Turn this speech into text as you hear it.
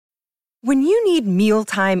When you need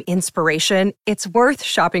mealtime inspiration, it's worth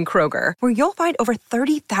shopping Kroger, where you'll find over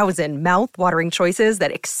 30,000 mouth-watering choices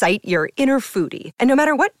that excite your inner foodie. And no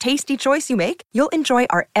matter what tasty choice you make, you'll enjoy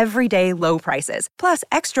our everyday low prices, plus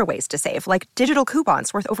extra ways to save, like digital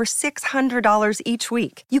coupons worth over $600 each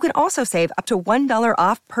week. You can also save up to $1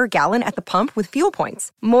 off per gallon at the pump with fuel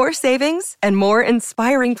points. More savings and more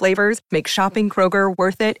inspiring flavors make shopping Kroger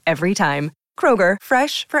worth it every time. Kroger,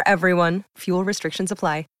 fresh for everyone. Fuel restrictions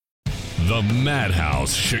apply. The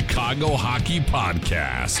Madhouse Chicago Hockey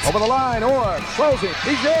Podcast. Over the line, Orr, closing,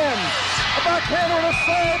 he's in. A backhander and a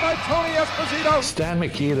save by Tony Esposito. Stan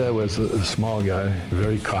Mikita was a small guy,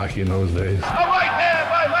 very cocky in those days. A right hand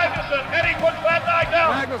by Magnuson, and he puts that guy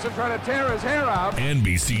down. Magnuson trying to tear his hair out.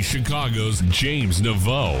 NBC Chicago's James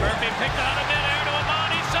Naveau. Murphy picked it out of midair to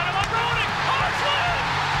Amani, set him up, Roenick.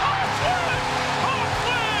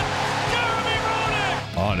 Jeremy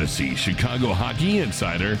Roenick. Odyssey Chicago Hockey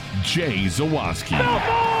Insider Jay Zawaski. No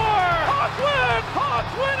more!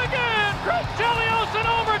 Hawks win again! Chris Chelios in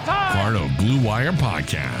overtime! Part of Blue Wire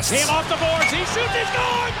Podcast. Team off the boards, he shoots, he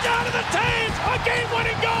scores! Down to the Taves! A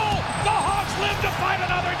game-winning goal! The Hawks live to fight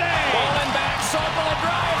another day! Bowling back, circle and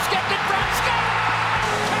drive, skipped in front,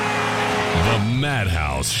 The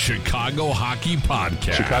Madhouse Chicago Hockey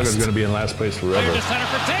Podcast. Chicago's going to be in last place forever. Clear to center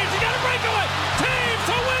for Taves, he got a breakaway! Taves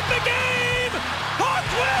to win the game!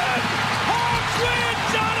 Hawks win! Hawks win!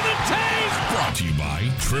 Jonathan Taves! Brought to you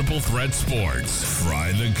by Triple Threat Sports,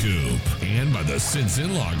 Fry the Coop, and by the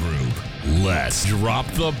Sinson Law Group. Let's drop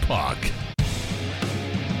the puck.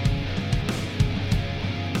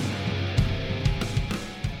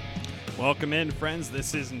 Welcome in, friends.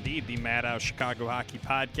 This is indeed the Madhouse Chicago Hockey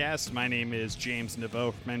Podcast. My name is James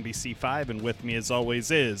Naveau from NBC5, and with me, as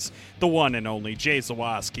always, is the one and only Jay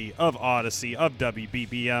Zawaski of Odyssey, of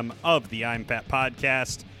WBBM, of the I'm Fat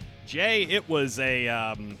Podcast. Jay, it was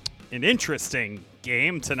an interesting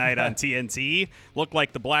game tonight on TNT. Looked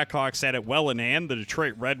like the Blackhawks had it well in hand. The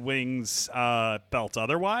Detroit Red Wings felt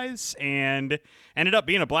otherwise, and ended up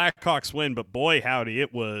being a Blackhawks win, but boy howdy,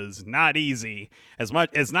 it was not easy. As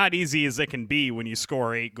not easy as it can be when you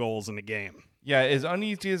score 8 goals in a game. Yeah, as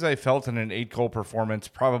uneasy as I felt in an 8-goal performance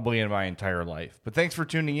probably in my entire life. But thanks for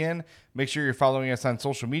tuning in. Make sure you're following us on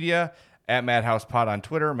social media at MadhousePod on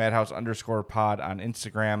Twitter, Madhouse_pod on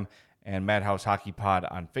Instagram, and Madhouse Hockey Pod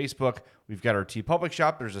on Facebook. We've got our TeePublic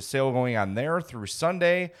shop. There's a sale going on there through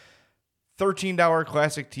Sunday. $13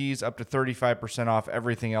 classic tees, up to 35% off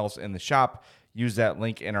everything else in the shop. Use that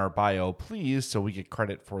link in our bio, please, so we get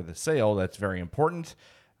credit for the sale. That's very important.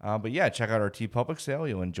 But yeah, check out our TeePublic sale.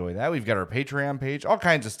 You'll enjoy that. We've got our Patreon page, all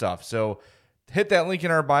kinds of stuff. So hit that link in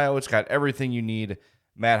our bio. It's got everything you need,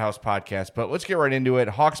 Madhouse Podcast. But let's get right into it.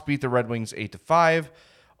 Hawks beat the Red Wings 8-5.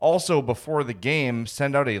 Also, before the game,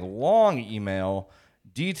 send out a long email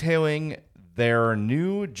detailing their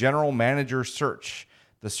new general manager search.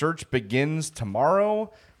 The search begins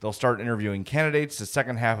tomorrow. They'll start interviewing candidates. The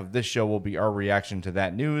second half of this show will be our reaction to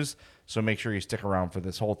that news, so make sure you stick around for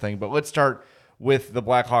this whole thing. But let's start with the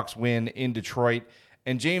Blackhawks win in Detroit.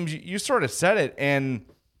 And James, you sort of said it, and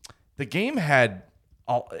the game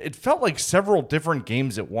it felt like several different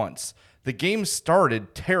games at once. The game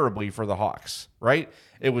started terribly for the Hawks, right?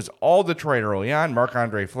 It was all Detroit early on.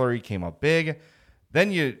 Marc-Andre Fleury came up big.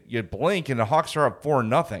 Then you blink, and the Hawks are up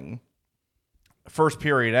 4-0. First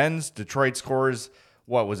period ends. Detroit scores,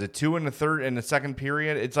 what was it, 2 in the second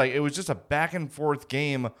period? It's like it was just a back and forth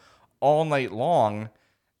game all night long.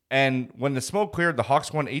 And when the smoke cleared, the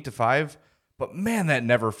Hawks won 8-5. But man, that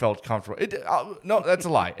never felt comfortable. No, that's a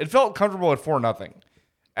lie. It felt comfortable at 4-0.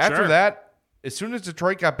 After that, as soon as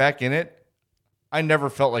Detroit got back in it, I never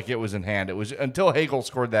felt like it was in hand. It was until Hagel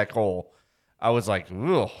scored that goal, I was like,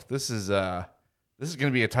 "Ugh, this is going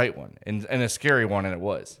to be a tight one and a scary one," and it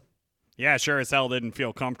was. Yeah, sure as hell didn't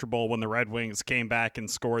feel comfortable when the Red Wings came back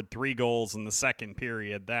and scored 3 goals in the second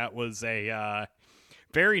period. That was a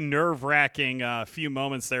very nerve-wracking few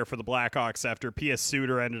moments there for the Blackhawks after P.S.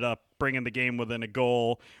 Suter ended up bringing the game within a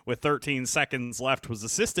goal with 13 seconds left, was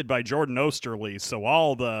assisted by Jordan Osterley. So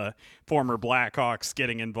all the former Blackhawks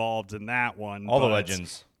getting involved in that one. All the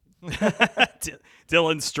legends.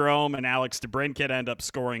 Dylan Strome and Alex DeBrincat end up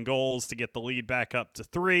scoring goals to get the lead back up to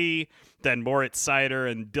 3. Then Moritz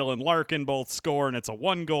Seider and Dylan Larkin both score, and it's a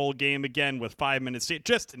 1-goal game again with 5 minutes.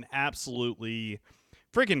 Just an absolutely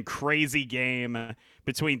freaking crazy game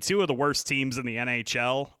between two of the worst teams in the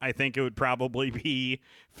NHL. I think it would probably be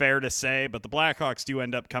fair to say, but the Blackhawks do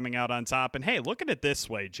end up coming out on top. And hey, look at it this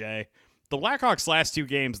way, Jay. The Blackhawks' last 2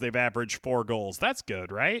 games, they've averaged 4 goals. That's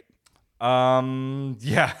good, right?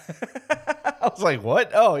 Yeah. I was like,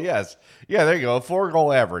 what? Oh, yes. Yeah, there you go. A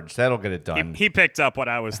 4-goal average. That'll get it done. He picked up what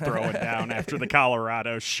I was throwing down after the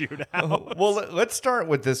Colorado shootout. Well, let's start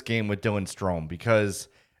with this game with Dylan Strome, because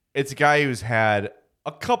it's a guy who's had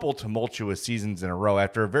a couple tumultuous seasons in a row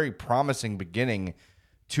after a very promising beginning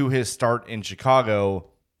to his start in Chicago.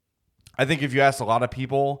 I think if you asked a lot of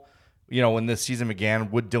people, when this season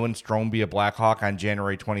began, would Dylan Strome be a Blackhawk on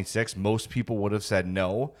January 26th? Most people would have said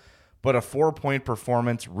no. But a 4-point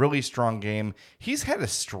performance, really strong game. He's had a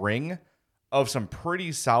string of some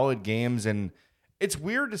pretty solid games, and it's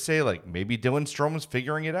weird to say, like, maybe Dylan Strome's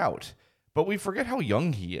figuring it out. But we forget how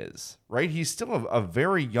young he is, right? He's still a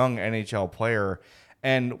very young NHL player.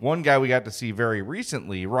 And one guy we got to see very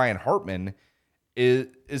recently, Ryan Hartman, is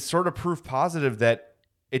sort of proof positive that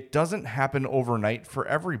it doesn't happen overnight for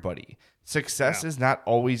everybody. Success is not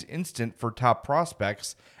always instant for top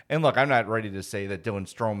prospects. And look, I'm not ready to say that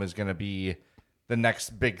Dylan Strome is going to be the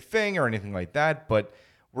next big thing or anything like that, but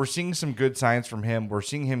we're seeing some good signs from him. We're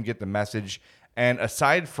seeing him get the message. And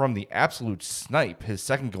aside from the absolute snipe, his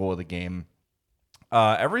second goal of the game,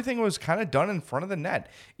 everything was kind of done in front of the net.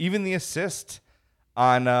 Even the assist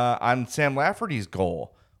on Sam Lafferty's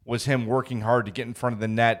goal was him working hard to get in front of the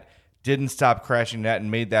net, didn't stop crashing net,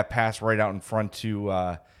 and made that pass right out in front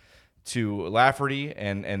to Lafferty,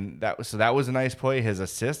 and that was a nice play, his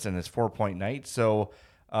assist and his 4-point night. So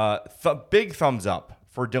big thumbs up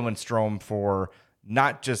for Dylan Strome for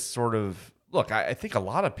not just sort of, look, I think a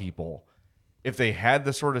lot of people, if they had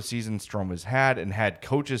the sort of season Strome has had and had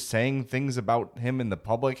coaches saying things about him in the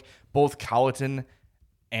public, both Colleton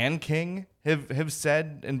and King have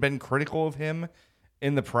said and been critical of him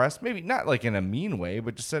in the press, maybe not like in a mean way,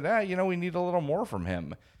 but just said, we need a little more from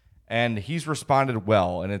him. And he's responded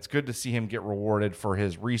well, and it's good to see him get rewarded for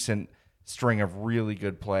his recent string of really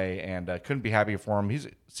good play, and couldn't be happier for him. He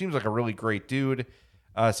seems like a really great dude,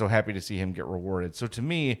 so happy to see him get rewarded. So to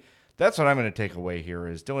me, that's what I'm going to take away here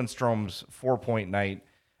is Dylan Strome's 4-point night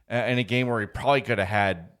in a game where he probably could have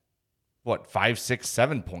had, 5, 6,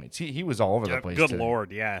 7 points. He was all over the place. Good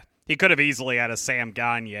Lord, yeah. He could have easily had a Sam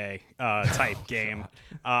Gagner type game.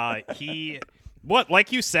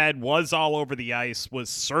 Like you said, was all over the ice, was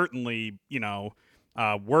certainly,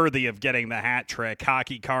 worthy of getting the hat trick.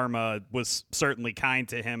 Hockey karma was certainly kind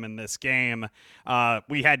to him in this game.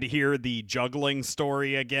 We had to hear the juggling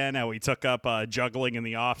story again, how he took up juggling in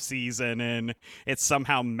the offseason, and it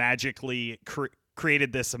somehow magically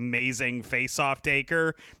created this amazing face-off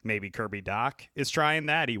taker. Maybe Kirby Dach is trying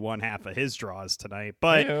that. He won half of his draws tonight.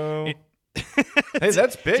 But hey,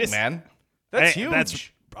 that's big, man. That's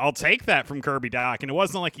huge. I'll take that from Kirby Dach. And it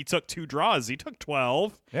wasn't like he took 2 draws. He took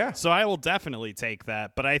 12. Yeah. So I will definitely take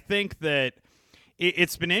that. But I think that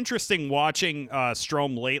it's been interesting watching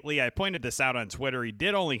Strome lately. I pointed this out on Twitter. He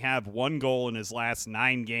did only have 1 goal in his last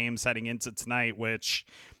 9 games heading into tonight, which,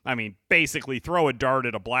 basically throw a dart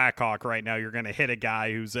at a Blackhawk right now. You're going to hit a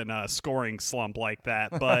guy who's in a scoring slump like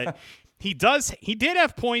that. But he did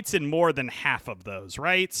have points in more than half of those,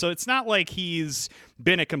 right? So it's not like he's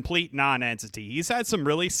been a complete non-entity. He's had some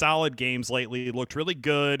really solid games lately. He looked really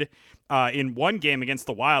good in one game against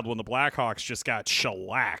the Wild when the Blackhawks just got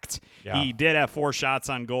shellacked. Yeah. He did have 4 shots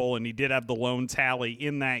on goal, and he did have the lone tally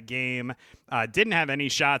in that game. Didn't have any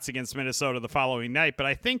shots against Minnesota the following night, but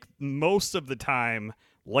I think most of the time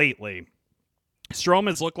lately, Strome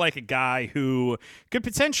has looked like a guy who could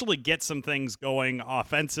potentially get some things going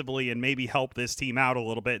offensively and maybe help this team out a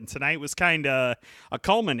little bit. And tonight was kind of a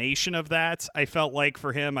culmination of that, I felt like,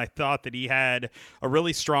 for him. I thought that he had a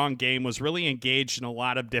really strong game, was really engaged in a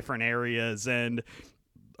lot of different areas. And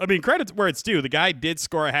credit where it's due. The guy did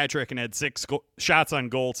score a hat trick and had 6 shots on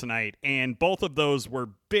goal tonight, and both of those were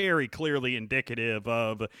very clearly indicative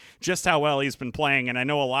of just how well he's been playing. And I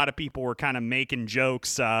know a lot of people were kind of making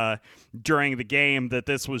jokes during the game that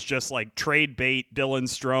this was just like trade bait Dylan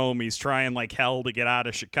Strome. He's trying like hell to get out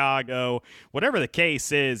of Chicago. Whatever the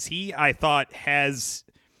case is, I thought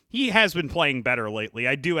he has been playing better lately.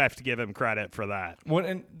 I do have to give him credit for that. Well,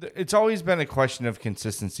 and it's always been a question of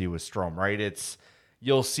consistency with Strome, right?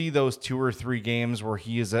 You'll see those 2 or 3 games where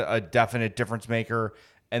he is a definite difference maker,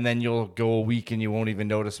 and then you'll go a week and you won't even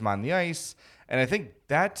notice him on the ice. And I think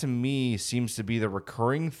that, to me, seems to be the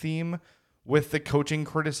recurring theme with the coaching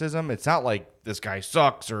criticism. It's not like this guy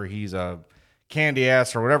sucks or he's a candy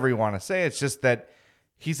ass or whatever you want to say. It's just that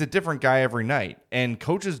he's a different guy every night, and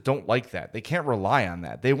coaches don't like that. They can't rely on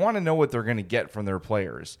that. They want to know what they're going to get from their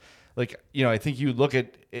players. Like, I think you look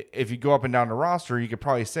at, if you go up and down the roster, you could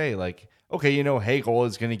probably say, like, okay, Hagel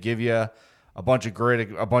is going to give you a bunch of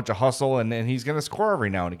grit, a bunch of hustle, and he's going to score every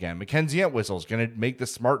now and again. Mackenzie Entwistle is going to make the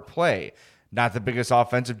smart play. not the biggest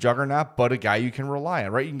offensive juggernaut, but a guy you can rely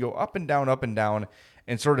on, right? You can go up and down,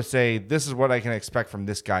 and sort of say, this is what I can expect from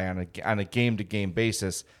this guy on a game-to-game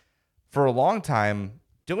basis. For a long time,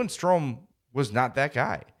 Dylan Strome was not that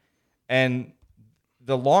guy. And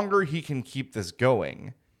the longer he can keep this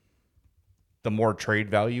going, the more trade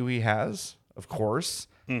value he has, of course.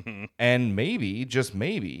 Mm-hmm. And maybe, just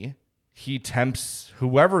maybe, he tempts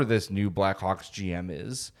whoever this new Blackhawks GM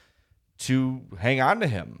is to hang on to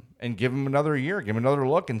him and give him another year, give him another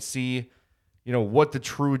look and see, what the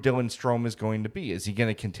true Dylan Strome is going to be. Is he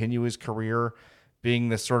going to continue his career being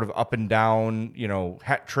this sort of up and down,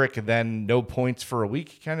 hat trick and then no points for a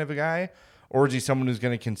week kind of a guy? Or is he someone who's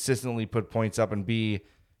going to consistently put points up and be,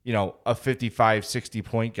 a 55, 60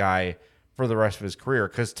 point guy for the rest of his career?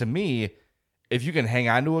 Because to me, if you can hang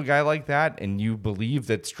on to a guy like that and you believe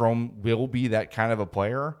that Strome will be that kind of a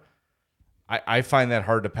player, I find that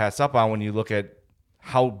hard to pass up on when you look at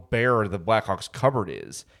how bare the Blackhawks cupboard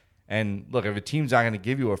is. And look, if a team's not going to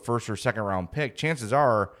give you a first or second round pick, chances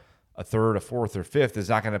are a third, a fourth, or fifth is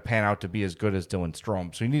not going to pan out to be as good as Dylan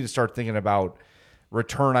Strome. So you need to start thinking about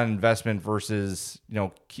return on investment versus,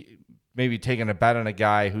 maybe taking a bet on a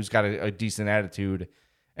guy who's got a decent attitude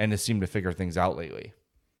and has seemed to figure things out lately.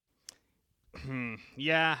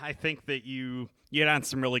 Yeah, I think that you hit on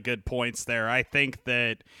some really good points there. I think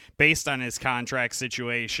that based on his contract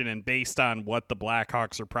situation and based on what the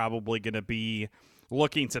Blackhawks are probably going to be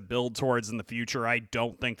looking to build towards in the future, I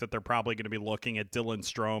don't think that they're probably going to be looking at Dylan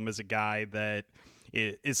Strome as a guy that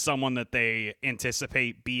is someone that they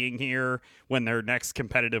anticipate being here when their next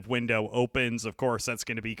competitive window opens. Of course, that's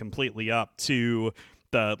going to be completely up to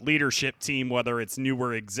the leadership team, whether it's new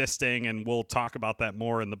or existing, and we'll talk about that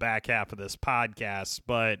more in the back half of this podcast.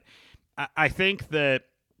 But I think that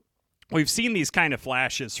we've seen these kind of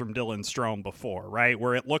flashes from Dylan Strome before, right?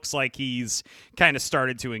 Where it looks like he's kind of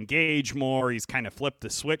started to engage more. He's kind of flipped the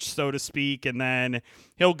switch, so to speak, and then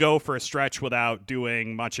he'll go for a stretch without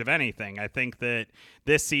doing much of anything. I think that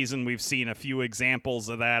this season we've seen a few examples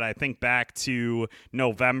of that. I think back to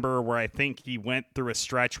November where I think he went through a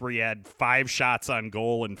stretch where he had 5 shots on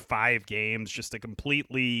goal in 5 games, just a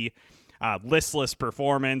completely listless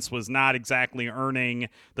performance, was not exactly earning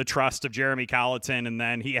the trust of Jeremy Colleton. And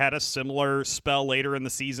then he had a similar spell later in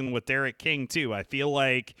the season with Derek King too. I feel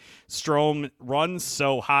like Strome runs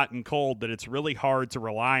so hot and cold that it's really hard to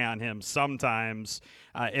rely on him sometimes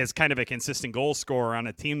as kind of a consistent goal scorer on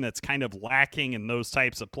a team that's kind of lacking in those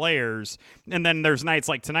types of players. And then there's nights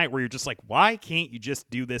like tonight where you're just like, why can't you just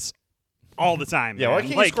do this all the time? Yeah, man? why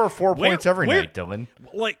can't you score 4 points every night, Dylan?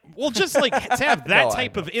 Just to have that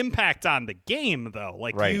type of impact on the game, though.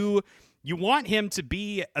 Right. You want him to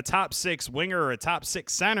be a top 6 winger or a top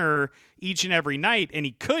 6 center each and every night, and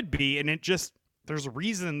he could be, and there's a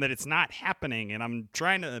reason that it's not happening, and I'm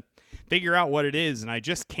trying to figure out what it is, and I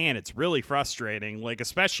just can't. It's really frustrating,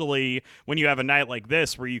 especially when you have a night like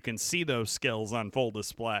this where you can see those skills on full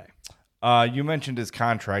display. You mentioned his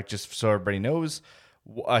contract, just so everybody knows.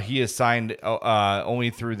 He is signed only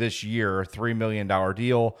through this year, $3 million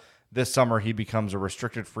deal. This summer, he becomes a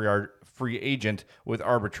restricted free agent with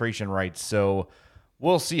arbitration rights. So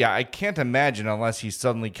we'll see. I can't imagine, unless he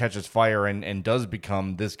suddenly catches fire and does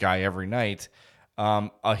become this guy every night,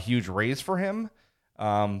 a huge raise for him.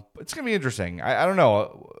 It's going to be interesting. I don't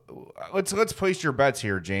know. Let's place your bets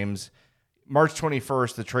here, James. March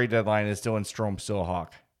 21st, the trade deadline. Is Dylan Strome still a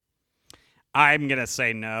Hawk? I'm going to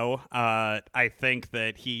say no. I think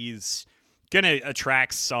that he's going to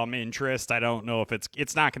attract some interest. I don't know if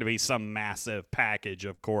it's not going to be some massive package,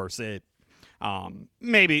 of course. It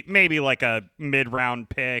maybe like a mid-round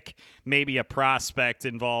pick, maybe a prospect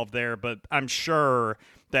involved there, but I'm sure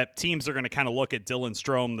that teams are going to kind of look at Dylan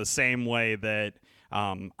Strome the same way that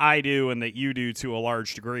I do and that you do to a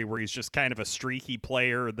large degree, where he's just kind of a streaky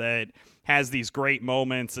player that has these great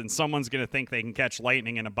moments, and someone's going to think they can catch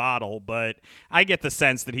lightning in a bottle. But I get the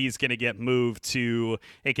sense that he's going to get moved to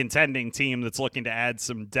a contending team that's looking to add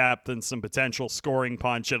some depth and some potential scoring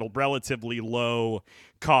punch at a relatively low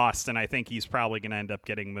cost, and I think he's probably going to end up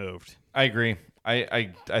getting moved. I agree.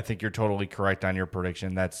 I think you're totally correct on your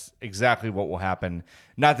prediction. That's exactly what will happen.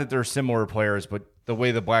 Not that they're similar players, but the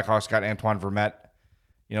way the Blackhawks got Antoine Vermette,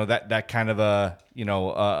 that kind of a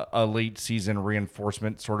late season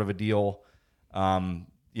reinforcement sort of a deal. That's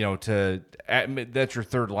your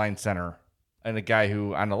third line center and a guy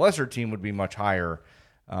who on a lesser team would be much higher.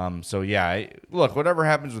 Look, whatever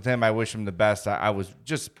happens with him, I wish him the best. I was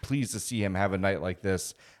just pleased to see him have a night like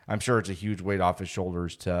this. I'm sure it's a huge weight off his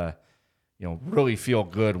shoulders to, really feel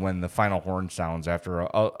good when the final horn sounds after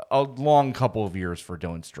a long couple of years for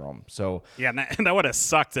Dylan Strome. So yeah, and that would have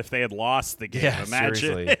sucked if they had lost the game. Yeah,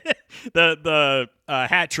 Imagine the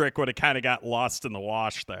hat trick would have kind of got lost in the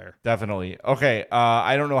wash there. Definitely. Okay,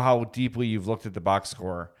 I don't know how deeply you've looked at the box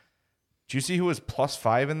score. Did you see who was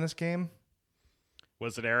 +5 in this game?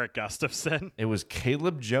 Was it Eric Gustafson? It was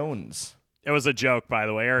Caleb Jones. It was a joke, by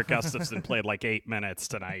the way. Eric Gustafson played like 8 minutes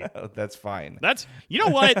tonight. That's fine. You know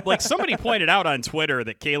what? Like, somebody pointed out on Twitter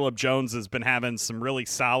that Caleb Jones has been having some really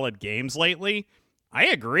solid games lately. I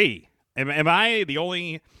agree. Am I the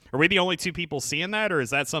only? Are we the only two people seeing that, or is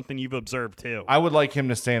that something you've observed too? I would like him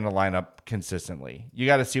to stay in the lineup consistently. You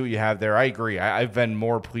got to see what you have there. I agree. I've been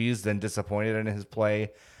more pleased than disappointed in his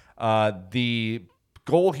play. The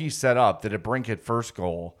goal he set up, the DeBrincat first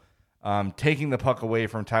goal, taking the puck away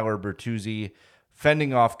from Tyler Bertuzzi,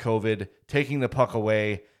 fending off COVID, taking the puck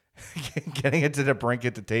away, getting it to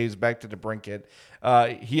DeBrincat, to Taves, back to DeBrincat.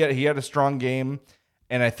 He had a strong game,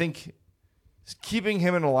 and I think keeping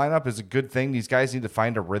him in the lineup is a good thing. These guys need to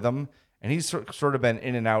find a rhythm, and he's sort of been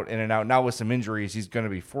in and out. Now with some injuries, he's going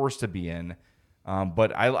to be forced to be in.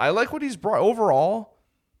 But I like what he's brought overall.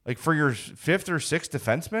 Like, for your fifth or sixth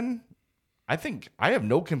defenseman, I think I have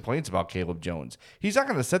no complaints about Caleb Jones. He's not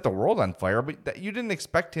going to set the world on fire, but you didn't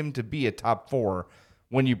expect him to be a top 4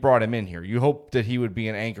 when you brought him in here. You hoped that he would be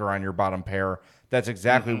an anchor on your bottom pair. That's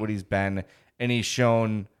exactly what he's been, and he's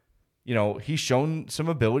shown some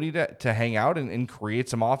ability to hang out and create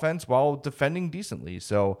some offense while defending decently.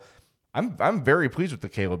 So I'm very pleased with the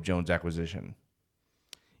Caleb Jones acquisition.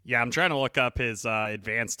 Yeah, I'm trying to look up his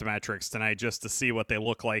advanced metrics tonight just to see what they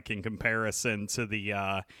look like in comparison to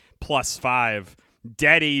the +5.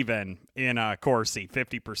 Dead even in Corsi,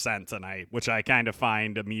 50% tonight, which I kind of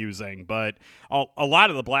find amusing. But a lot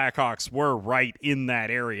of the Blackhawks were right in that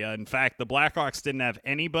area. In fact, the Blackhawks didn't have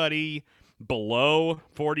anybody below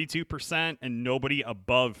 42% and nobody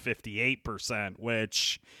above 58%,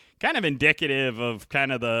 which kind of indicative of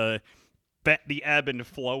kind of the ebb and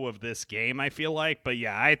flow of this game, I feel like. But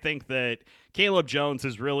yeah, I think that Caleb Jones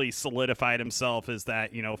has really solidified himself as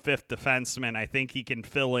that, fifth defenseman. I think he can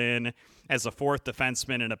fill in as a fourth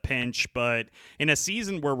defenseman in a pinch, but in a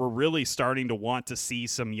season where we're really starting to want to see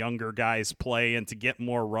some younger guys play and to get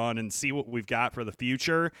more run and see what we've got for the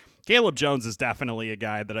future, Caleb Jones is definitely a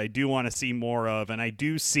guy that I do want to see more of, and I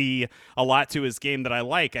do see a lot to his game that I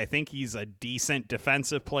like. I think he's a decent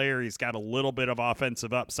defensive player. He's got a little bit of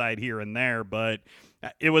offensive upside here and there, but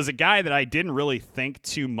it was a guy that I didn't really think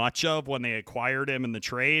too much of when they acquired him in the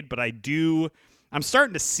trade, but I'm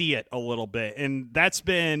starting to see it a little bit, and that's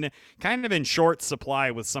been kind of in short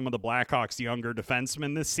supply with some of the Blackhawks' younger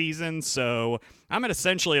defensemen this season, so I'm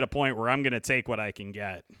essentially at a point where I'm going to take what I can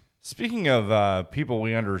get. Speaking of people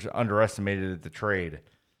we underestimated at the trade,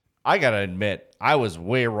 I got to admit, I was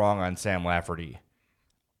way wrong on Sam Lafferty.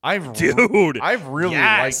 I've really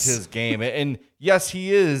liked his game. And yes,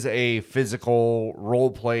 he is a physical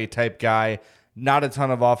role play type guy, not a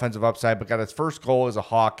ton of offensive upside, but got his first goal as a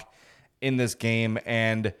Hawk in this game.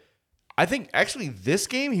 And I think actually this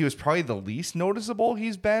game, he was probably the least noticeable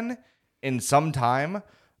he's been in some time.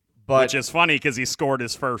 Which is funny because he scored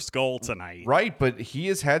his first goal tonight. Right, but he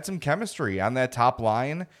has had some chemistry on that top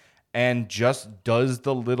line and just does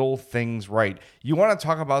the little things right. You want to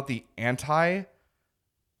talk about the anti-Alex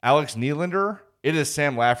Nylander? It is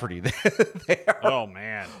Sam Lafferty. They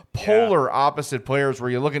are polar opposite players where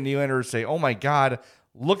you look at Nylander and say, oh my God,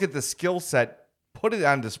 look at the skill set, put it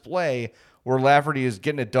on display, where Lafferty is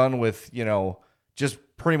getting it done with, just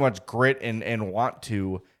pretty much grit and want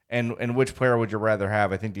to. And which player would you rather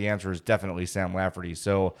have? I think the answer is definitely Sam Lafferty.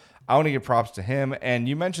 So I want to give props to him. And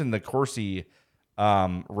you mentioned the Corsi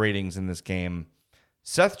ratings in this game.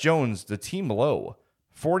 Seth Jones, the team low,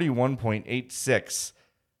 41.86.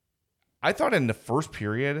 I thought in the first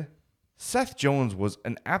period, Seth Jones was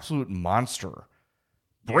an absolute monster.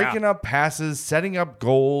 Breaking up passes, setting up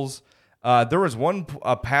goals. There was one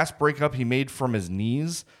pass breakup he made from his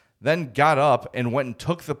knees, then got up and went and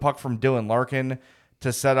took the puck from Dylan Larkin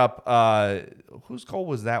to set up. Whose goal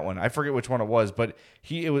was that one? I forget which one it was, but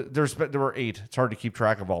there were 8. It's hard to keep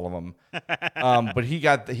track of all of them. But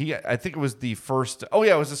I think it was the first. Oh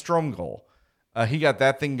yeah, it was a Strome goal. He got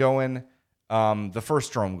that thing going. The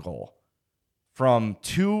first Strome goal from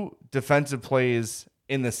 2 defensive plays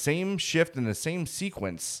in the same shift in the same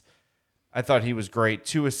sequence. I thought he was great.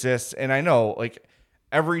 2 assists, and I know like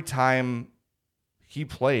every time he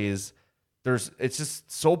plays, it's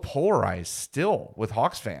just so polarized still with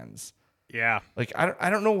Hawks fans. Yeah. Like, I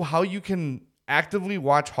don't know how you can actively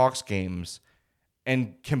watch Hawks games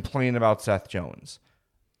and complain about Seth Jones.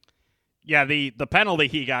 Yeah, the penalty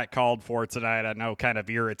he got called for tonight, I know, kind of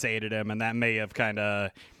irritated him, and that may have kind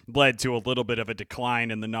of led to a little bit of a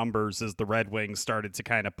decline in the numbers as the Red Wings started to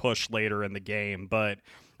kind of push later in the game. But,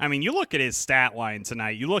 I mean, you look at his stat line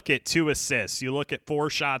tonight. You look at 2 assists. You look at 4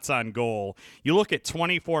 shots on goal. You look at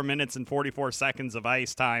 24 minutes and 44 seconds of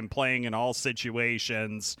ice time playing in all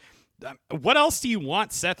situations. What else do you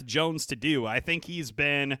want Seth Jones to do? I think he's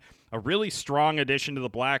been a really strong addition to the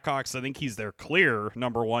Blackhawks. I think he's their clear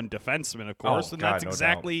number 1 defenseman, of course, and that's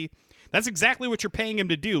exactly what you're paying him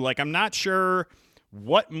to do. Like, I'm not sure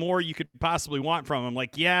what more you could possibly want from him.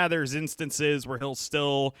 Like, yeah, there's instances where he'll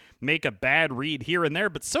still make a bad read here and there,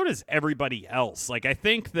 but so does everybody else. Like, I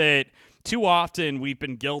think that too often we've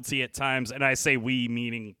been guilty at times, and I say we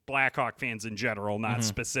meaning Blackhawk fans in general, not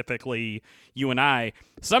specifically you and I.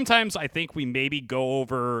 Sometimes I think we maybe go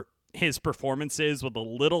over his performances with a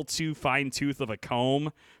little too fine-tooth of a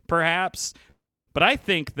comb, perhaps. But I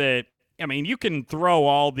think that, I mean, you can throw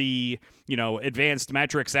all the, advanced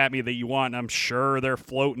metrics at me that you want, and I'm sure they're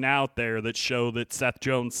floating out there that show that Seth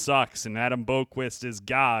Jones sucks and Adam Boqvist is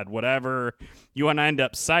God, whatever you want to end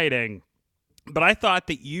up citing. But I thought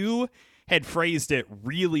that you had phrased it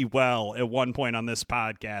really well at one point on this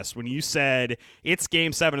podcast when you said it's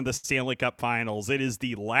Game 7 of the Stanley Cup Finals. It is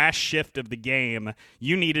the last shift of the game.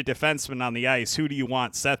 You need a defenseman on the ice. Who do you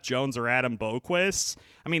want, Seth Jones or Adam Boqvist?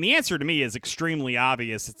 I mean, the answer to me is extremely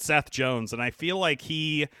obvious. It's Seth Jones, and I feel like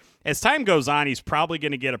as time goes on, he's probably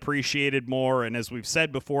going to get appreciated more, and as we've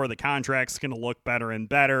said before, the contract's going to look better and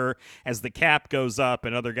better as the cap goes up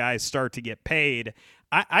and other guys start to get paid.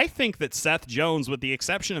 I think that Seth Jones, with the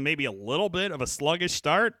exception of maybe a little bit of a sluggish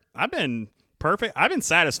start, I've been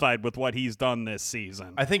satisfied with what he's done this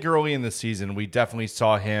season. I think early in the season, we definitely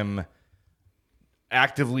saw him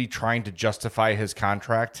actively trying to justify his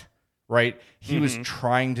contract, right? He was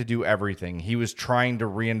trying to do everything. He was trying to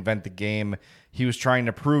reinvent the game. He was trying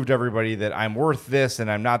to prove to everybody that I'm worth this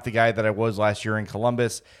and I'm not the guy that I was last year in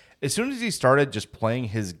Columbus. As soon as he started just playing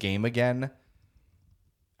his game again,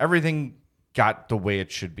 everything got the way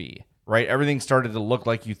it should be, right? Everything started to look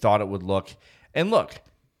like you thought it would look. And look,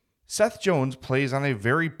 Seth Jones plays on a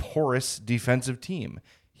very porous defensive team.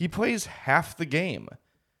 He plays half the game.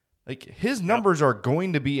 Like, his numbers are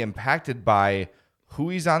going to be impacted by who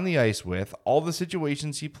he's on the ice with, all the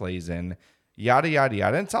situations he plays in, yada, yada,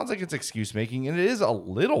 yada. And it sounds like it's excuse making, and it is a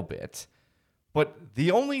little bit. But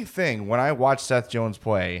the only thing when I watch Seth Jones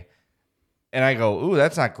play and I go, ooh,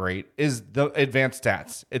 that's not great, is the advanced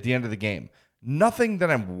stats at the end of the game. Nothing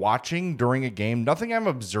that I'm watching during a game, nothing I'm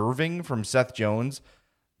observing from Seth Jones,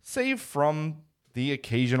 save from the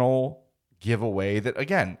occasional giveaway that,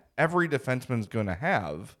 again, every defenseman's going to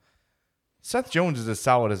have. Seth Jones is as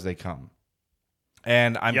solid as they come.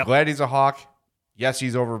 And I'm glad he's a Hawk. Yes,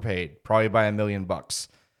 he's overpaid, probably by $1 million.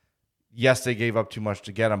 Yes, they gave up too much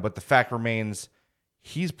to get him, but the fact remains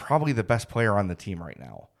he's probably the best player on the team right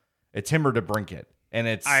now. It's him or DeBrincat. And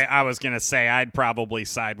it's I was going to say I'd probably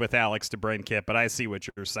side with Alex DeBrincat, but I see what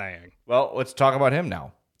you're saying. Well, let's talk about him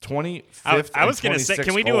now. 25th I was going to say,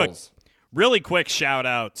 can we goals. Do a really quick shout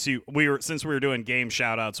out to since we were doing game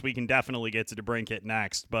shout outs, we can definitely get to DeBrincat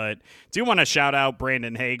next, but do want to shout out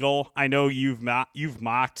Brandon Hagel. I know you've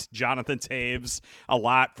mocked Jonathan Taves a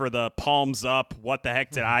lot for the palms up, what the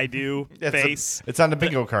heck did I do face. It's on the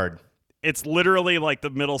bingo card. It's literally like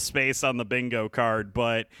the middle space on the bingo card,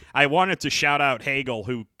 but I wanted to shout out Hagel,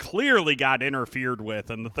 who clearly got interfered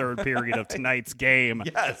with in the third period of tonight's game,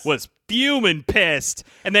 was fuming pissed,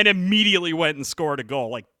 and then immediately went and scored a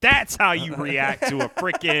goal. Like, that's how you react to a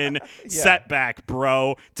freaking setback,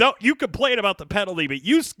 bro. You complain about the penalty, but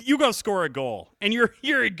you go score a goal, and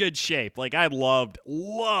you're in good shape. Like, I loved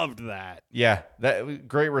that. Yeah, that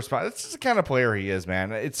great response. That's just the kind of player he is,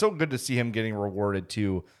 man. It's so good to see him getting rewarded,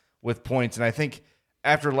 too, with points. And I think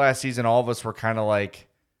after last season, all of us were kind of like,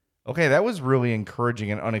 okay, that was really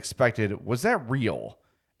encouraging and unexpected. Was that real?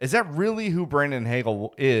 Is that really who Brandon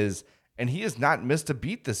Hagel is? And he has not missed a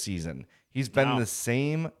beat this season. He's been the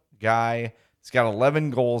same guy. He's got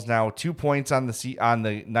 11 goals now, 2 points on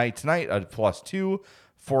the night tonight, a +2,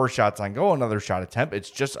 4 shots on goal, another shot attempt.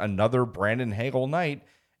 It's just another Brandon Hagel night,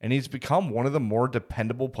 and he's become one of the more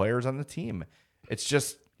dependable players on the team. It's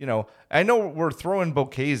just, I know we're throwing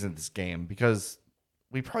bouquets in this game because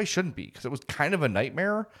we probably shouldn't be, because it was kind of a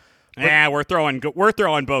nightmare. Yeah, we're throwing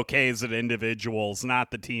bouquets at individuals, not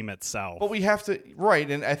the team itself. But we have to, right?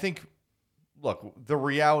 And I think, look, the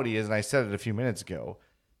reality is, and I said it a few minutes ago,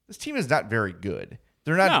 this team is not very good.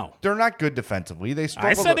 They're not good defensively.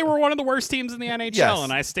 I said they were one of the worst teams in the NHL,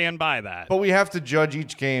 and I stand by that. But we have to judge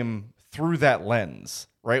each game through that lens,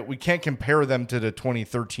 right? We can't compare them to the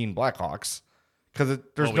 2013 Blackhawks because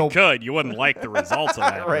you wouldn't like the results of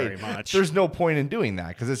that right. very much. There's no point in doing that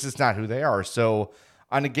because it's just not who they are. So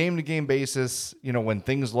on a game-to-game basis, when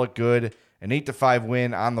things look good, an 8-5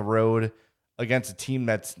 win on the road against a team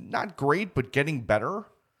that's not great but getting better,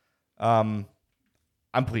 I'm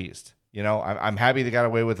pleased. I'm happy they got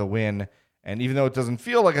away with a win. And even though it doesn't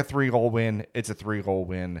feel like a 3-goal win, it's a 3-goal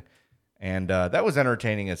win. And that was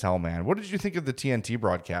entertaining as hell, man. What did you think of the TNT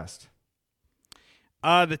broadcast?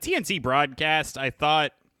 The TNT broadcast, I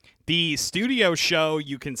thought the studio show,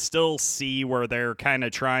 you can still see where they're kind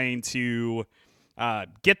of trying to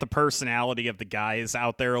get the personality of the guys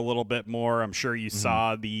out there a little bit more. I'm sure you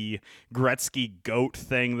saw the Gretzky GOAT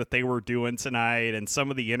thing that they were doing tonight and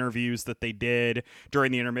some of the interviews that they did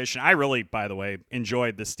during the intermission. I really, by the way,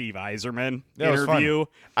 enjoyed the Steve Yzerman interview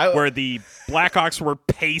where the Blackhawks were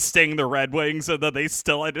pasting the Red Wings and then they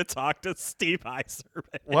still had to talk to Steve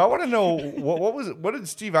Yzerman. Well, I want to know, what did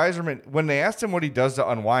Steve Yzerman, when they asked him what he does to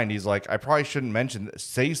unwind, he's like, I probably shouldn't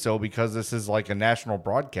say so because this is like a national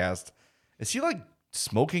broadcast. Is he like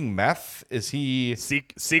smoking meth? Is he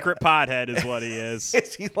secret pothead is what he is?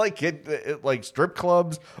 Is he like at like strip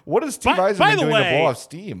clubs? What is Steve Yzerman doing to blow off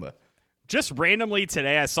steam? Just randomly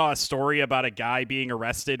today, I saw a story about a guy being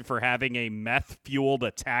arrested for having a meth-fueled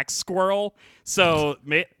attack squirrel. So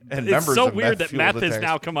it's so weird that meth has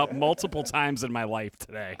now come up multiple times in my life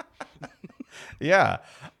today. Yeah,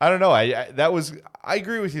 I don't know. I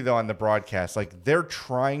agree with you though on the broadcast. Like they're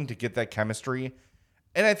trying to get that chemistry.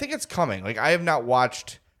 And I think it's coming. Like I have not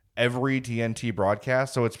watched every TNT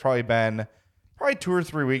broadcast, so it's probably been 2 or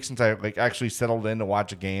 3 weeks since I actually settled in to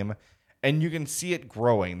watch a game, and you can see it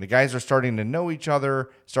growing. The guys are starting to know each other,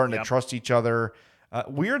 starting to trust each other.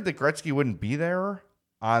 Weird that Gretzky wouldn't be there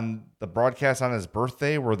on the broadcast on his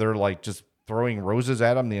birthday, where they're like just throwing roses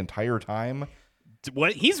at him the entire time.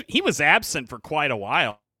 What he was absent for quite a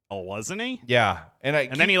while, wasn't he? Yeah, and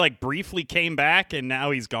then he like briefly came back, and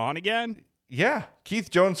now he's gone again. Yeah,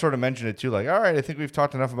 Keith Jones sort of mentioned it too. Like, all right, I think we've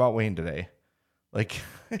talked enough about Wayne today. Like,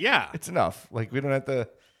 yeah, it's enough. Like, we don't have to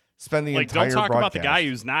spend the entire don't talk broadcast about the guy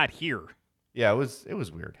who's not here. Yeah, it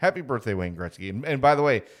was weird. Happy birthday, Wayne Gretzky. And by the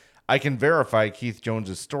way, I can verify Keith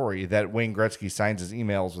Jones's story that Wayne Gretzky signs his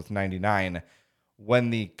emails with 99. When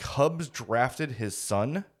the Cubs drafted his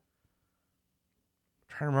son, I'm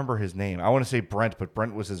trying to remember his name. I want to say Brent, but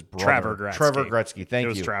Brent was his brother. Trevor Gretzky. Thank you.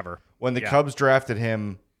 It was Trevor. When the Cubs drafted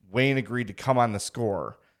him, Wayne agreed to come on the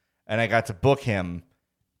score, and I got to book him.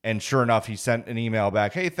 And sure enough, he sent an email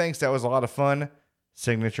back. Hey, thanks. That was a lot of fun.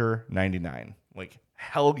 Signature 99. Like,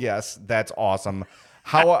 hell yes, that's awesome.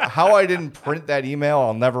 How I didn't print that email,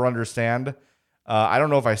 I'll never understand. I don't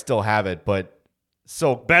know if I still have it, but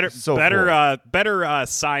better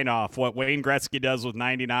sign off what Wayne Gretzky does with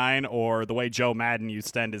 99 or the way Joe Madden used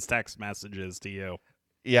to send his text messages to you.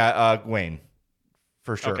 Yeah, Wayne,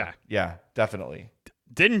 for sure. Okay. Yeah, definitely.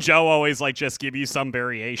 Didn't Joe always just give you some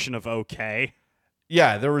variation of okay?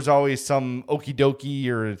 Yeah, there was always some okie dokie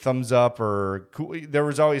or thumbs up or cool. There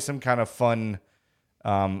was always some kind of fun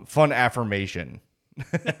affirmation,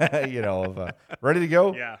 of ready to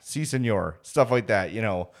go. Yeah. Si, senor, stuff like that. It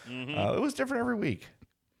was different every week.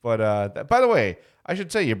 But by the way, I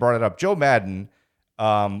should say you brought it up. Joe Madden,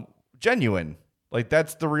 genuine. Like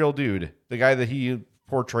that's the real dude, the guy that he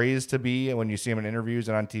portrays to be when you see him in interviews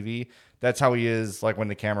and on TV. That's how he is like when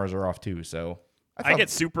the cameras are off too. So I get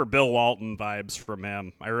super Bill Walton vibes from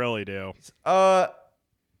him. I really do.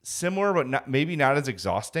 Similar, but maybe not as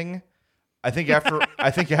exhausting. I think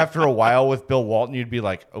after a while with Bill Walton, you'd be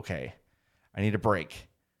like, okay, I need a break.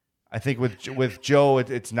 I think with Joe,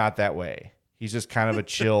 it's not that way. He's just kind of a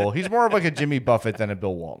chill. He's more of like a Jimmy Buffett than a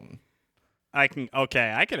Bill Walton. I can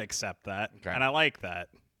accept that, and I like that.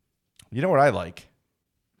 You know what I like?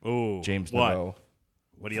 Ooh, James what? Naveau.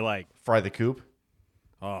 What do you like? Fry the Coop.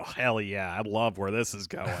 Oh, hell yeah. I love where this is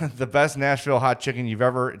going. The best Nashville hot chicken you've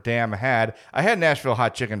ever damn had. I had Nashville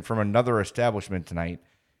hot chicken from another establishment tonight.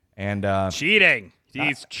 And cheating.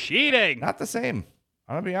 He's cheating. Not the same.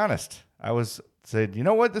 I'm going to be honest. I said, you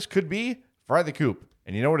know what this could be? Fry the Coop.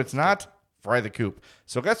 And you know what it's not? Fry the Coop.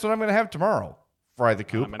 So guess what I'm going to have tomorrow? Fry the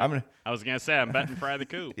Coop. I was going to say, I'm betting Fry the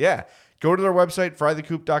Coop. Yeah. Go to their website,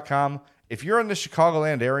 frythecoop.com. If you're in the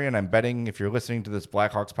Chicagoland area, and I'm betting if you're listening to this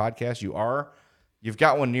Blackhawks podcast, you are, you've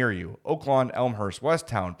got one near you. Oak Lawn, Elmhurst,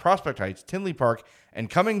 Westtown, Prospect Heights, Tinley Park, and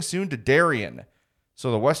coming soon to Darien.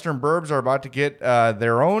 So the Western Burbs are about to get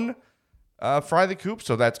their own Fry the Coop,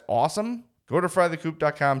 so that's awesome. Go to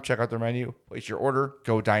frythecoop.com, check out their menu, place your order,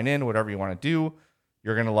 go dine in, whatever you want to do.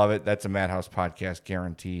 You're going to love it. That's a Madhouse podcast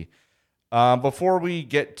guarantee. Before we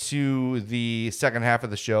get to the second half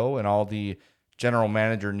of the show and all the general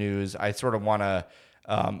manager news, I sort of want to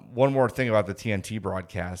One more thing about the TNT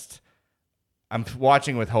broadcast. I'm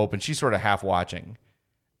watching with Hope, and she's sort of half watching.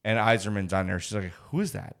 And Yzerman's on there. She's like, who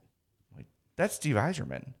is that? I'm like, that's Steve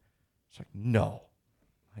Yzerman. She's like, no.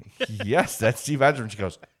 I'm like, yes, that's Steve Yzerman. She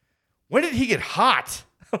goes, when did he get hot?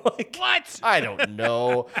 I'm like, what? I don't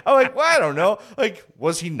know. I'm like, well, I don't know. Like,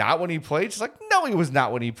 was he not when he played? She's like, no, he was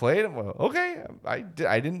not when he played. I'm like, okay, I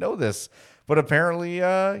didn't know this. But apparently,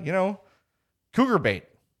 cougar bait.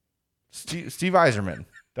 Steve Yzerman.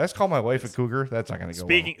 Did I just call my wife a cougar? That's not going to go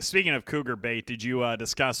well. Speaking of cougar bait, did you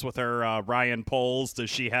discuss with her Ryan Poles? Does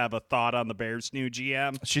she have a thought on the Bears' new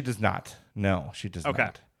GM? She does not. No, she does okay.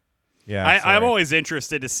 not. Yeah, I'm always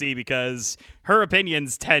interested to see because her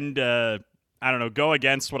opinions tend to, I don't know, go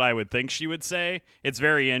against what I would think she would say. It's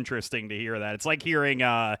very interesting to hear that. It's like hearing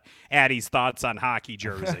Addie's thoughts on hockey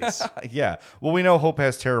jerseys. Yeah. Well, we know Hope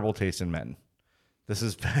has terrible taste in men. This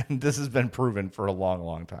has been proven for a long,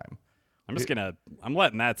 long time. I'm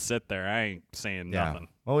letting that sit there. I ain't saying nothing.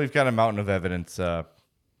 Well, we've got a mountain of evidence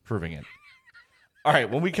proving it. All right,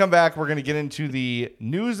 when we come back, we're going to get into the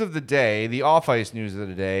news of the day, the off-ice news of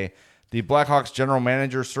the day. The Blackhawks general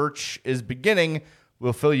manager search is beginning.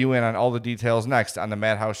 We'll fill you in on all the details next on the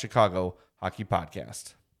Madhouse Chicago Hockey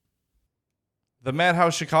Podcast. The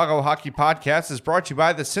Madhouse Chicago Hockey Podcast is brought to you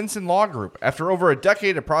by the Simpson Law Group. After over a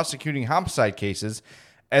decade of prosecuting homicide cases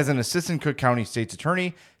as an assistant Cook County State's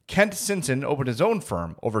attorney, Kent Simpson opened his own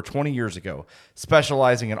firm over 20 years ago,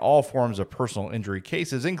 specializing in all forms of personal injury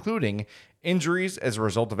cases, including injuries as a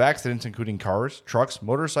result of accidents, including cars, trucks,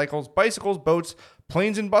 motorcycles, bicycles, boats,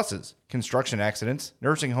 planes, and buses, construction accidents,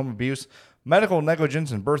 nursing home abuse, medical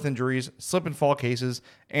negligence and birth injuries, slip and fall cases,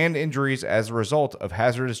 and injuries as a result of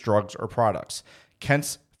hazardous drugs or products.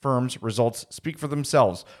 Kent's firm's results speak for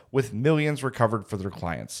themselves, with millions recovered for their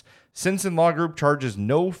clients. Simpson Law Group charges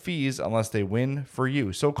no fees unless they win for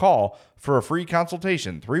you. So call for a free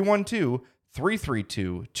consultation,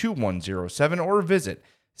 312-332-2107, or visit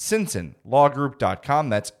SinsonLawGroup.com.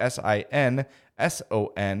 That's SINSON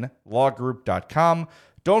lawgroup.com.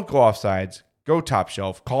 Don't go offsides. Go top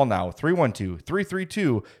shelf. Call now,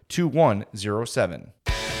 312-332-2107.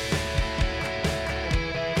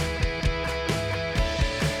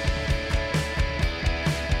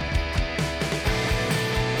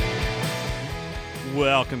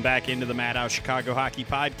 Welcome back into the Madhouse Chicago Hockey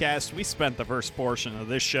Podcast. We spent the first portion of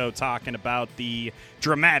this show talking about the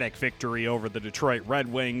dramatic victory over the Detroit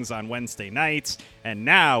Red Wings on Wednesday nights, and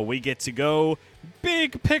now we get to go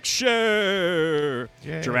big picture.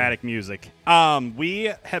 Yay. Dramatic music.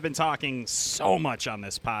 We have been talking so much on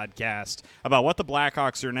this podcast about what the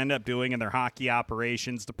Blackhawks are going to end up doing in their hockey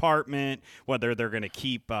operations department, whether they're going to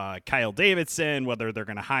keep Kyle Davidson, whether they're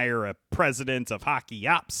going to hire a president of hockey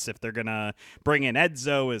ops, if they're going to bring in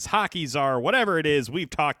Edzo as hockey czar, whatever it is. We've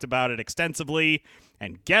talked about it extensively.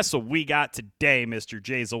 And guess what we got today, Mr.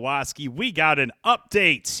 Jay Zawoski? We got an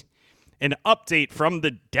update. An update from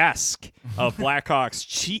the desk of Blackhawks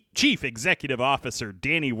Chief Executive Officer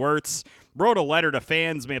Danny Wirtz. Wrote a letter to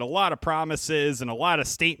fans, made a lot of promises and a lot of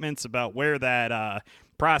statements about where that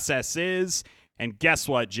process is. And guess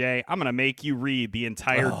what, Jay? I'm going to make you read the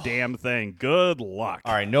entire damn thing. Good luck.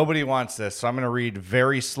 All right, nobody wants this, so I'm going to read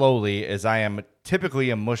very slowly, as I am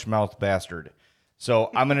typically a mush-mouthed bastard.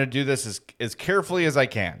 So I'm going to do this as carefully as I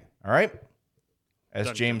can, all right?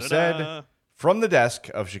 As James said, from the desk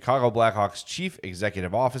of Chicago Blackhawks Chief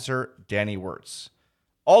Executive Officer Danny Wirtz.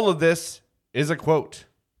 All of this is a quote.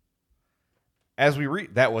 As we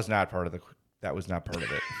read, that was not part of it.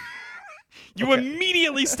 You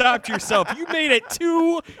immediately stopped yourself. You made it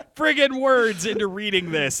 2 friggin' words into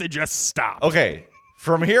reading this and just stopped. Okay,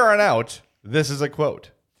 from here on out, this is a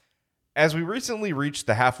quote. As we recently reached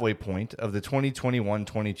the halfway point of the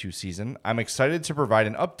 2021-22 season, I'm excited to provide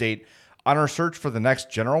an update on our search for the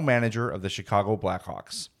next general manager of the Chicago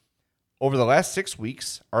Blackhawks. Over the last 6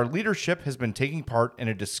 weeks, our leadership has been taking part in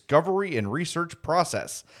a discovery and research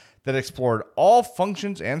process that explored all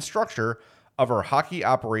functions and structure of our hockey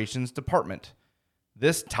operations department.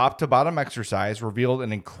 This top-to-bottom exercise revealed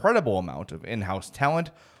an incredible amount of in-house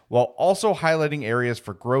talent while also highlighting areas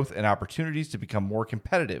for growth and opportunities to become more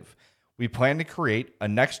competitive. We plan to create a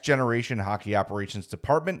next-generation hockey operations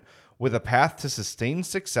department with a path to sustained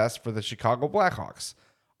success for the Chicago Blackhawks.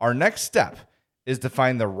 Our next step is to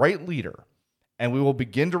find the right leader, and we will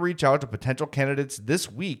begin to reach out to potential candidates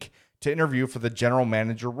this week to interview for the general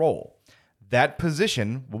manager role. That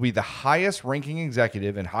position will be the highest ranking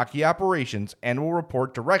executive in hockey operations and will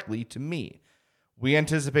report directly to me. We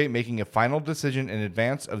anticipate making a final decision in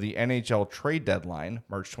advance of the NHL trade deadline,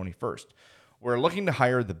 March 21st. We're looking to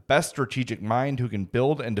hire the best strategic mind who can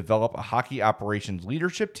build and develop a hockey operations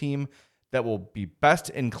leadership team that will be best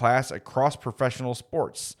in class across professional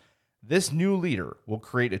sports. This new leader will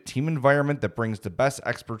create a team environment that brings the best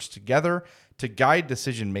experts together to guide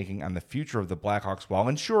decision-making on the future of the Blackhawks while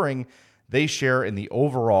ensuring they share in the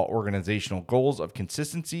overall organizational goals of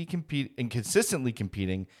consistently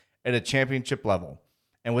competing at a championship level.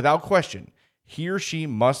 And without question, he or she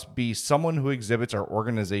must be someone who exhibits our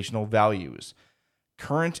organizational values.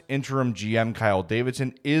 Current interim GM Kyle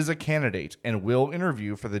Davidson is a candidate and will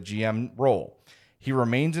interview for the GM role. He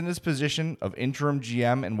remains in his position of interim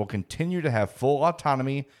GM and will continue to have full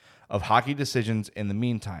autonomy of hockey decisions in the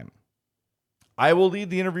meantime. I will lead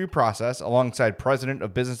the interview process alongside President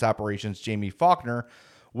of Business Operations Jamie Faulkner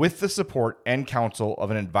with the support and counsel of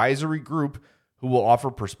an advisory group who will offer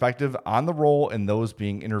perspective on the role and those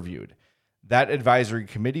being interviewed. That advisory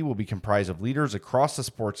committee will be comprised of leaders across the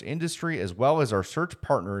sports industry as well as our search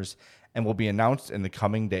partners and will be announced in the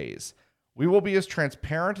coming days. We will be as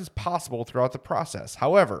transparent as possible throughout the process.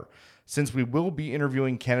 However, since we will be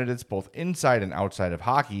interviewing candidates both inside and outside of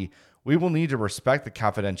hockey, we will need to respect the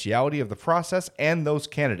confidentiality of the process and those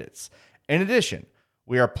candidates. In addition,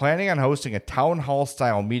 we are planning on hosting a town hall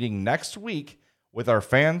style meeting next week with our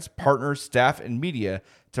fans, partners, staff, and media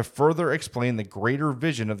to further explain the greater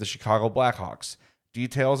vision of the Chicago Blackhawks.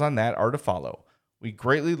 Details on that are to follow. We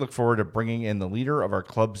greatly look forward to bringing in the leader of our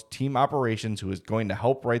club's team operations who is going to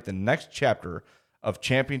help write the next chapter of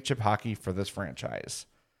championship hockey for this franchise.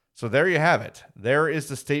 So there you have it. There is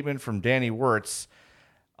the statement from Danny Wirtz.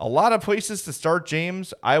 A lot of places to start,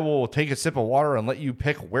 James. I will take a sip of water and let you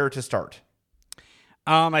pick where to start.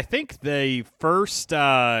 I think the first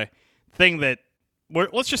thing that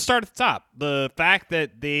let's just start at the top. The fact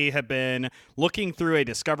that they have been looking through a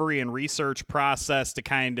discovery and research process to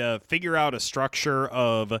kind of figure out a structure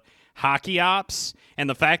of hockey ops, and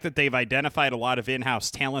the fact that they've identified a lot of in-house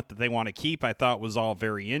talent that they want to keep, I thought was all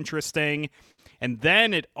very interesting. And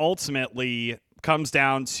then it ultimately comes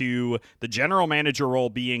down to the general manager role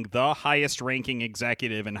being the highest ranking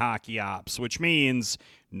executive in hockey ops, which means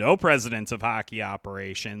no president of hockey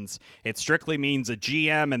operations. It strictly means a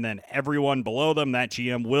GM, and then everyone below them, that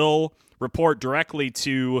GM will report directly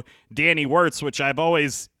to Danny Wirtz, which I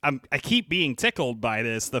keep being tickled by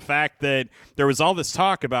this. The fact that there was all this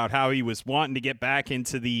talk about how he was wanting to get back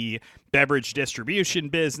into the beverage distribution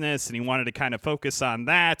business and he wanted to kind of focus on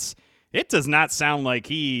that. It does not sound like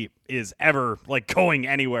he is ever going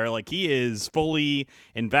anywhere. He is fully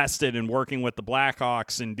invested in working with the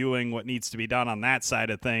Blackhawks and doing what needs to be done on that side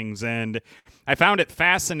of things. And I found it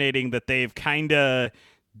fascinating that they've kind of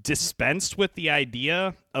dispensed with the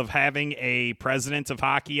idea of having a president of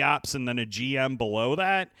hockey ops and then a GM below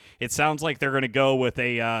that. It sounds like they're going to go with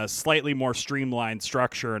a slightly more streamlined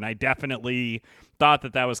structure, and I definitely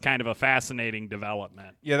thought that was kind of a fascinating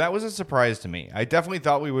development. Yeah, that was a surprise to me. I definitely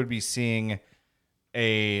thought we would be seeing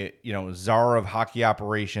a czar of hockey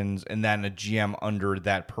operations and then a GM under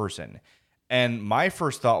that person. And my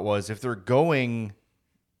first thought was, if they're going,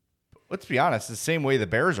 let's be honest, the same way the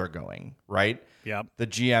Bears are going, right? Yep. The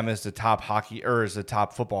GM is the top is the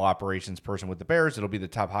top football operations person with the Bears. It'll be the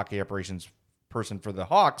top hockey operations person for the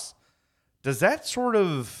Hawks. Does that sort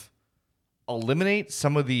of eliminate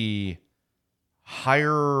some of the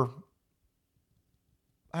higher,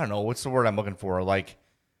 I don't know, what's the word I'm looking for?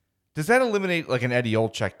 Does that eliminate an Eddie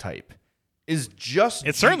Olczyk type?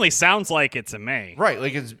 It certainly sounds like it's a May. Right.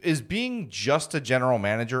 Is being just a general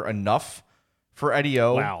manager enough for Eddie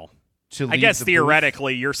O? Wow. To I guess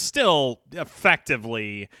theoretically, you're still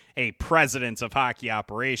effectively a president of hockey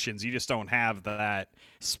operations. You just don't have that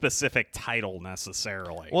specific title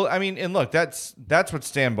necessarily. Well, I mean, and look, that's what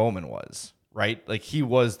Stan Bowman was, right? He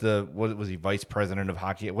was was he vice president of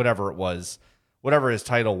hockey, whatever it was, whatever his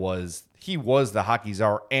title was. He was the hockey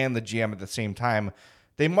czar and the GM at the same time.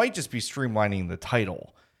 They might just be streamlining the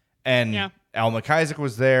title. And yeah. Al McIsaac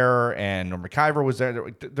was there, and Norm McIver was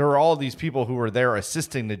there. There were all these people who were there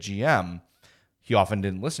assisting the GM. He often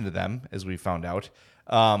didn't listen to them, as we found out.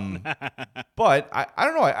 But I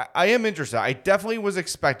don't know. I am interested. I definitely was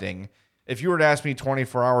expecting, if you were to ask me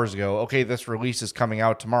 24 hours ago, okay, this release is coming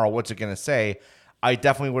out tomorrow, what's it going to say? I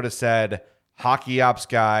definitely would have said hockey ops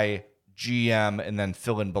guy, GM, and then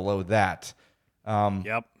fill in below that.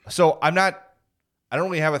 Yep. So I don't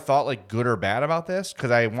really have a thought good or bad about this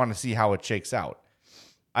because I want to see how it shakes out.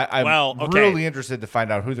 I'm really interested to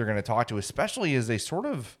find out who they're going to talk to, especially as they sort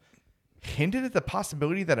of hinted at the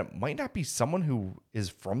possibility that it might not be someone who is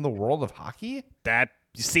from the world of hockey. That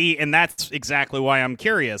You see, and that's exactly why I'm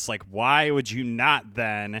curious. Like, why would you not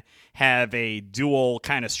then have a dual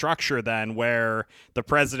kind of structure then where the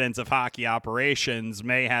president of hockey operations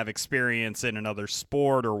may have experience in another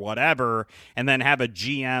sport or whatever, and then have a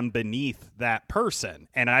GM beneath that person?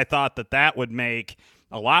 And I thought that would make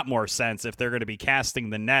a lot more sense if they're going to be casting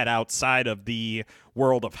the net outside of the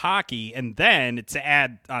world of hockey. And then to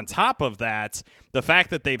add on top of that, the fact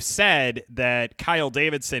that they've said that Kyle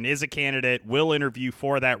Davidson is a candidate, will interview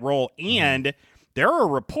for that role, and there are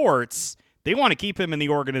reports they want to keep him in the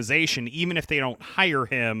organization even if they don't hire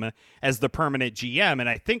him as the permanent GM. And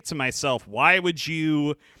I think to myself, why would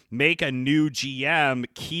you make a new GM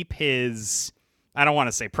keep his, I don't want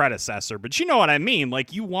to say predecessor, but you know what I mean?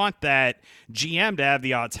 Like, you want that GM to have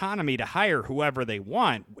the autonomy to hire whoever they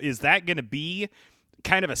want. Is that going to be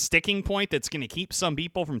kind of a sticking point that's going to keep some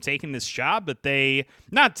people from taking this job? But they,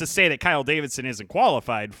 not to say that Kyle Davidson isn't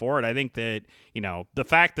qualified for it. I think that, you know, the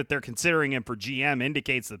fact that they're considering him for GM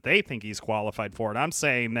indicates that they think he's qualified for it. I'm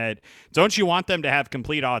saying that, don't you want them to have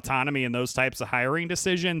complete autonomy in those types of hiring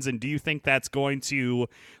decisions? And do you think that's going to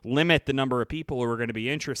limit the number of people who are going to be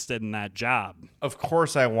interested in that job? Of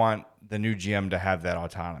course I want the new GM to have that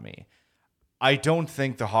autonomy. I don't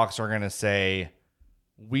think the Hawks are going to say,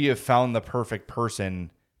 we have found the perfect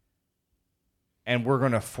person and we're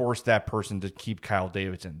going to force that person to keep Kyle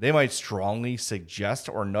Davidson. They might strongly suggest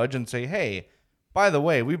or nudge and say, hey, by the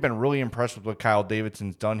way, we've been really impressed with what Kyle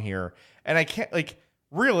Davidson's done here. And I can't, like,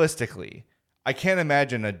 realistically, I can't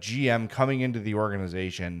imagine a GM coming into the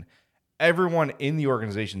organization, everyone in the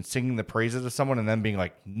organization singing the praises of someone and then being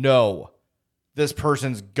like, no, this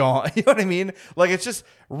person's gone. You know what I mean? Like, it's just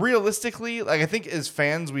realistically, like, I think as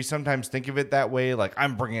fans, we sometimes think of it that way. Like,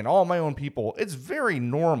 I'm bringing all my own people. It's very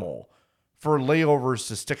normal for layovers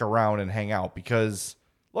to stick around and hang out because,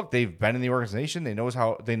 look, they've been in the organization. They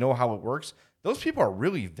know how it works. Those people are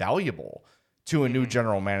really valuable to a new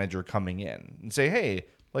general manager coming in and say, hey,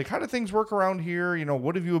 like, how do things work around here? You know,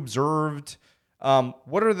 what have you observed?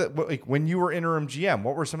 What are like, when you were interim GM,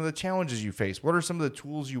 what were some of the challenges you faced? What are some of the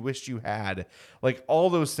tools you wished you had? Like, all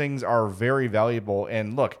those things are very valuable.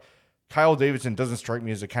 And look, Kyle Davidson doesn't strike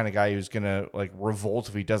me as the kind of guy who's going to, like, revolt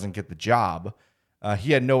if he doesn't get the job.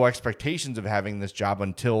 He had no expectations of having this job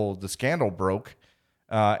until the scandal broke,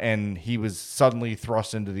 and he was suddenly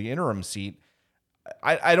thrust into the interim seat.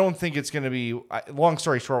 I don't think it's going to be, long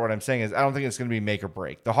story short, what I'm saying is I don't think it's going to be make or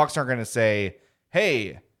break. The Hawks aren't going to say,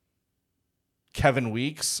 hey, Kevin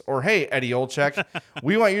Weeks, or hey, Eddie Olczyk,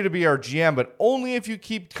 we want you to be our GM, but only if you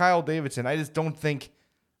keep Kyle Davidson. I just don't think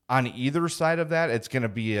on either side of that it's going to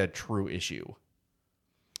be a true issue.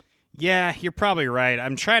 Yeah, you're probably right.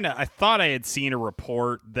 I thought I had seen a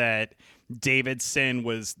report that Davidson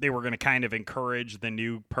they were going to kind of encourage the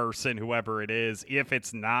new person, whoever it is, if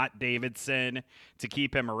it's not Davidson, to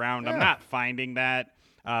keep him around. Yeah. I'm not finding that.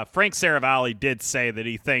 Frank Saravalli did say that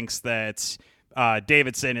he thinks that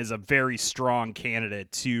Davidson is a very strong candidate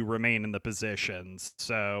to remain in the positions.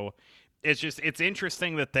 So it's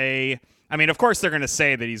interesting that of course they're going to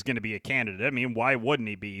say that he's going to be a candidate. I mean, why wouldn't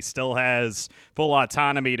he be? He still has full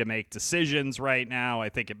autonomy to make decisions right now. I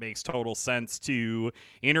think it makes total sense to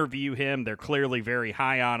interview him. They're clearly very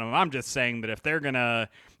high on him. I'm just saying that if they're going to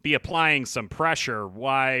be applying some pressure,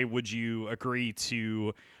 why would you agree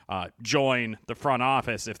to join the front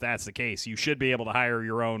office if that's the case? You should be able to hire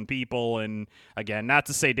your own people. And again, not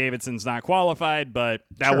to say Davidson's not qualified, but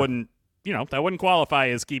that wouldn't qualify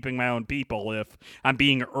as keeping my own people if I'm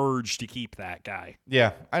being urged to keep that guy.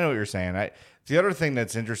 Yeah, I know what you're saying. The other thing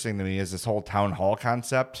that's interesting to me is this whole town hall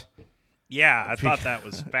concept. Yeah, I thought that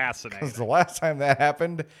was fascinating. Because the last time that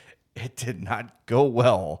happened, it did not go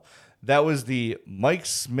well. That was the Mike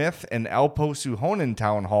Smith and Alpo Suhonen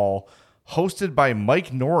town hall hosted by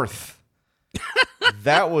Mike North.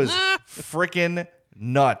 That was freaking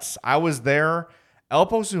nuts. I was there.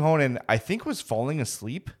 Alpo Suhonen, I think, was falling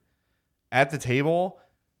asleep at the table.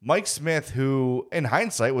 Mike Smith, who in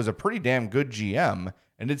hindsight was a pretty damn good GM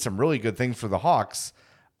and did some really good things for the Hawks,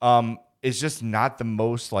 is just not the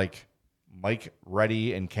most, like, mic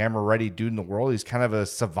ready and camera ready dude in the world. He's kind of a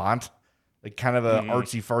savant, like kind of a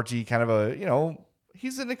artsy fartsy, kind of a,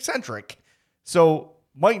 he's an eccentric. So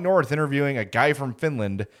Mike North interviewing a guy from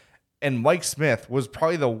Finland and Mike Smith was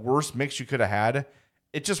probably the worst mix you could have had.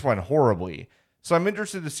 It just went horribly. So I'm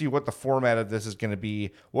interested to see what the format of this is going to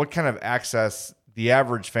be, what kind of access the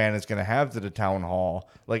average fan is going to have to the town hall.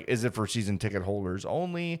 Like, is it for season ticket holders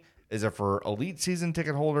only? Is it for elite season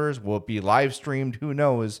ticket holders? Will it be live streamed? Who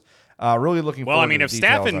knows? Really looking forward to the if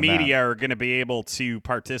details staff and on media that. are going to be able to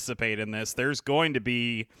participate in this, there's going to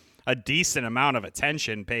be a decent amount of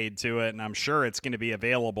attention paid to it, and I'm sure it's going to be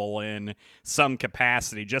available in some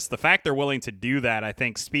capacity. Just the fact they're willing to do that, I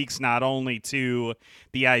think, speaks not only to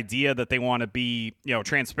the idea that they want to be,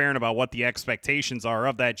 transparent about what the expectations are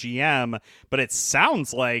of that GM, but it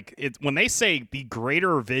sounds like when they say the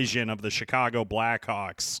greater vision of the Chicago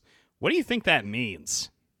Blackhawks, what do you think that means?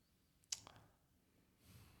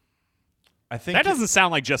 I think that doesn't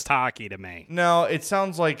sound like just hockey to me. No, it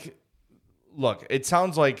sounds like,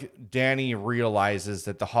 Danny realizes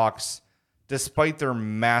that the Hawks, despite their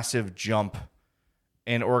massive jump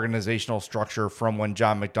in organizational structure from when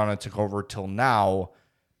John McDonough took over till now,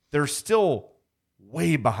 they're still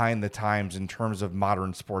way behind the times in terms of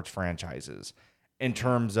modern sports franchises. In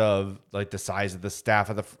terms of like the size of the staff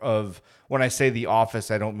of when I say the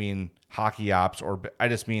office, I don't mean hockey ops, I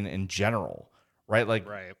just mean in general, right?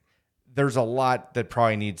 Right. There's a lot that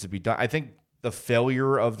probably needs to be done. I think the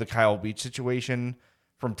failure of the Kyle Beach situation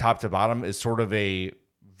from top to bottom is sort of a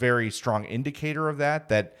very strong indicator of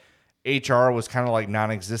that HR was kind of like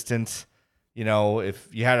non-existent. If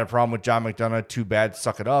you had a problem with John McDonough, too bad,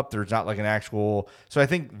 suck it up. There's not like an actual. So I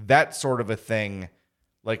think that sort of a thing,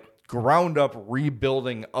 like ground up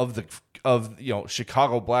rebuilding of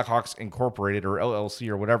Chicago Blackhawks Incorporated or LLC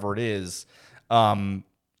or whatever it is,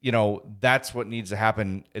 that's what needs to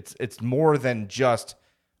happen. It's more than just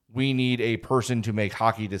we need a person to make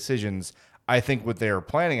hockey decisions. I think what they're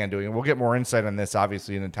planning on doing, and we'll get more insight on this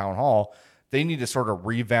obviously in the town hall, they need to sort of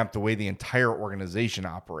revamp the way the entire organization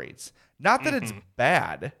operates. Not that it's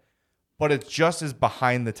bad, but it's just as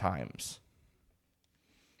behind the times.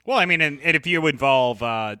 Well, I mean, and if you involve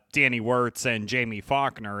Danny Wirtz and Jamie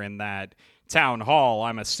Faulkner in that town hall,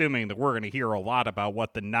 I'm assuming that we're going to hear a lot about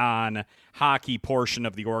what the non-hockey portion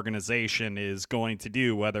of the organization is going to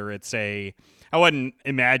do, whether it's I wouldn't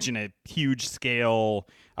imagine a huge scale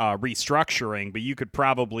restructuring, but you could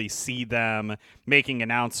probably see them making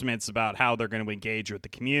announcements about how they're going to engage with the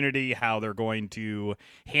community, how they're going to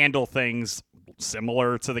handle things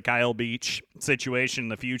similar to the Kyle Beach situation in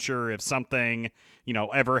the future. If something,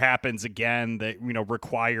 ever happens again that,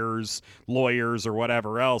 requires lawyers or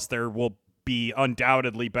whatever else, there will be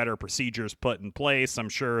undoubtedly better procedures put in place. I'm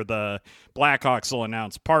sure the Blackhawks will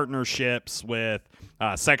announce partnerships with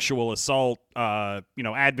sexual assault,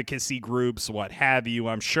 advocacy groups, what have you.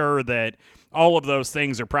 I'm sure that all of those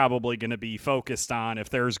things are probably going to be focused on if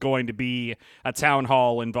there's going to be a town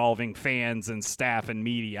hall involving fans and staff and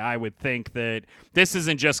media. I would think that this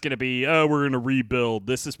isn't just going to be, we're going to rebuild.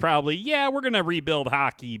 This is probably, we're going to rebuild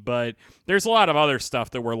hockey, but there's a lot of other stuff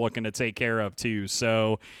that we're looking to take care of too.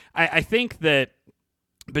 So I think that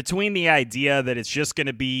between the idea that it's just going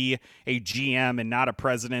to be a GM and not a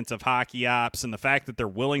president of hockey ops and the fact that they're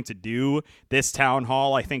willing to do this town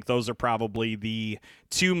hall, I think those are probably the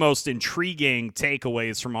two most intriguing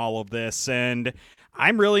takeaways from all of this. And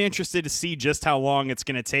I'm really interested to see just how long it's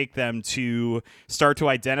going to take them to start to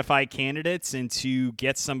identify candidates and to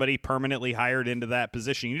get somebody permanently hired into that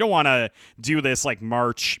position. You don't want to do this like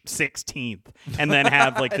March 16th and then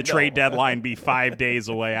have like the trade deadline be 5 days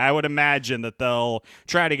away. I would imagine that they'll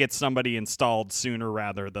try to get somebody installed sooner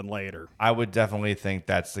rather than later. I would definitely think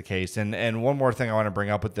that's the case. And one more thing I want to bring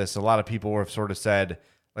up with this, a lot of people have sort of said,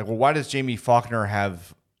 like, well, why does Jamie Faulkner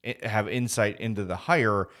have insight into the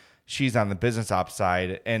hire? She's on the business ops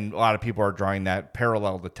side, and a lot of people are drawing that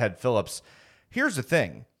parallel to Ted Phillips. Here's the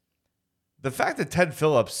thing. The fact that Ted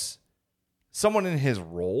Phillips, someone in his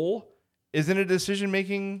role, is in a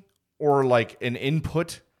decision-making or like an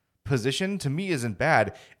input position, to me isn't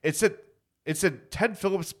bad. It's that Ted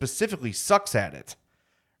Phillips specifically sucks at it,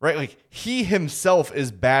 right? Like, he himself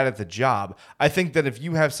is bad at the job. I think that if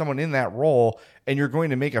you have someone in that role and you're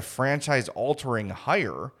going to make a franchise-altering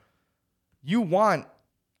hire, you want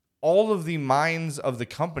all of the minds of the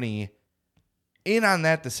company in on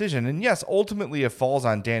that decision. And yes, ultimately it falls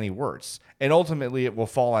on Danny Wirtz, and ultimately it will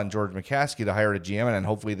fall on George McCaskey to hire a GM, and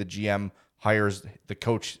hopefully the GM hires the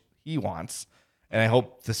coach he wants. And I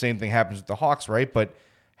hope the same thing happens with the Hawks, right? But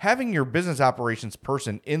having your business operations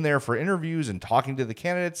person in there for interviews and talking to the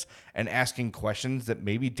candidates and asking questions that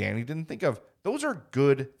maybe Danny didn't think of, those are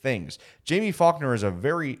good things. Jamie Faulkner is a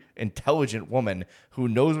very intelligent woman who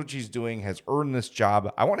knows what she's doing, has earned this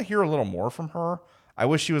job. I want to hear a little more from her. I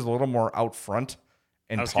wish she was a little more out front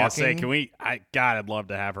and talking. I was going to say, I'd love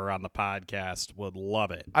to have her on the podcast. Would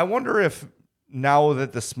love it. I wonder if now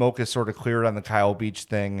that the smoke is sort of cleared on the Kyle Beach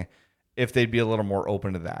thing, if they'd be a little more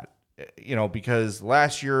open to that. Because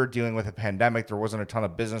last year dealing with a pandemic, there wasn't a ton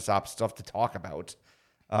of business ops stuff to talk about.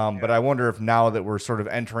 But I wonder if now that we're sort of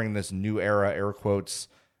entering this new era, air quotes,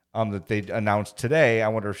 that they announced today, I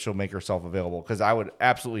wonder if she'll make herself available. Because I would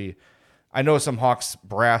absolutely I know some Hawks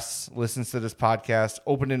brass listens to this podcast.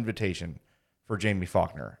 Open invitation for Jamie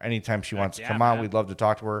Faulkner. Anytime she wants to come on, we'd love to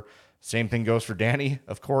talk to her. Same thing goes for Danny,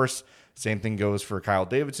 of course. Same thing goes for Kyle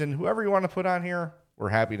Davidson. Whoever you want to put on here, we're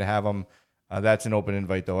happy to have them. That's an open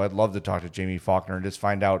invite, though. I'd love to talk to Jamie Faulkner and just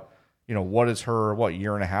find out, what is her,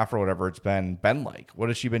 year and a half or whatever it's been like? What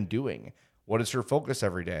has she been doing? What is her focus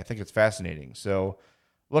every day? I think it's fascinating. So,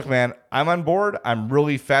 look, man, I'm on board. I'm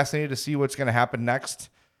really fascinated to see what's going to happen next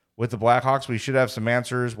with the Blackhawks. We should have some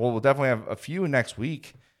answers. We'll definitely have a few next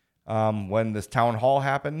week when this town hall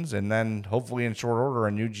happens, and then hopefully in short order,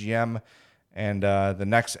 a new GM and the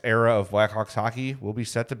next era of Blackhawks hockey will be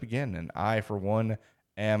set to begin. And I, for one,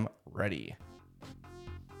 am ready.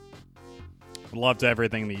 Loved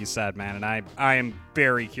everything that you said, man, and I am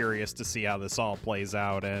very curious to see how this all plays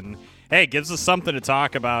out. And hey, it gives us something to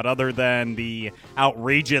talk about other than the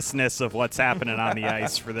outrageousness of what's happening on the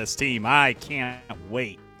ice for this team. I can't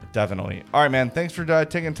wait. Definitely. All right, man. Thanks for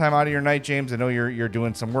taking time out of your night, James. I know you're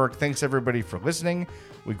doing some work. Thanks, everybody, for listening.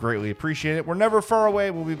 We greatly appreciate it. We're never far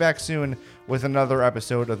away. We'll be back soon with another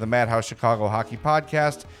episode of the Madhouse Chicago Hockey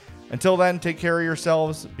Podcast. Until then, take care of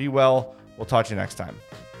yourselves. Be well. We'll talk to you next time.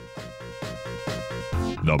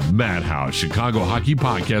 The Madhouse Chicago Hockey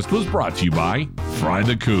Podcast was brought to you by Fry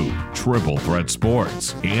the Coop, Triple Threat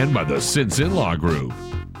Sports, and by the Sinson Law Group.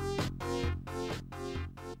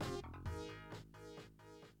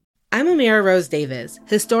 I'm Amira Rose Davis,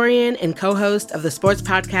 historian and co-host of the sports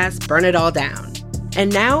podcast Burn It All Down.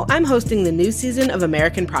 And now I'm hosting the new season of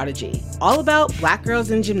American Prodigy, all about Black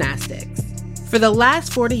girls in gymnastics. For the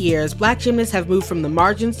last 40 years, Black gymnasts have moved from the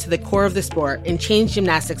margins to the core of the sport and changed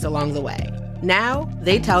gymnastics along the way. Now,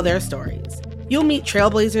 they tell their stories. You'll meet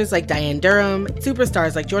trailblazers like Diane Durham,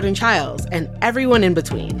 superstars like Jordan Childs, and everyone in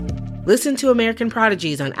between. Listen to American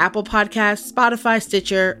Prodigies on Apple Podcasts, Spotify,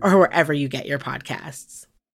 Stitcher, or wherever you get your podcasts.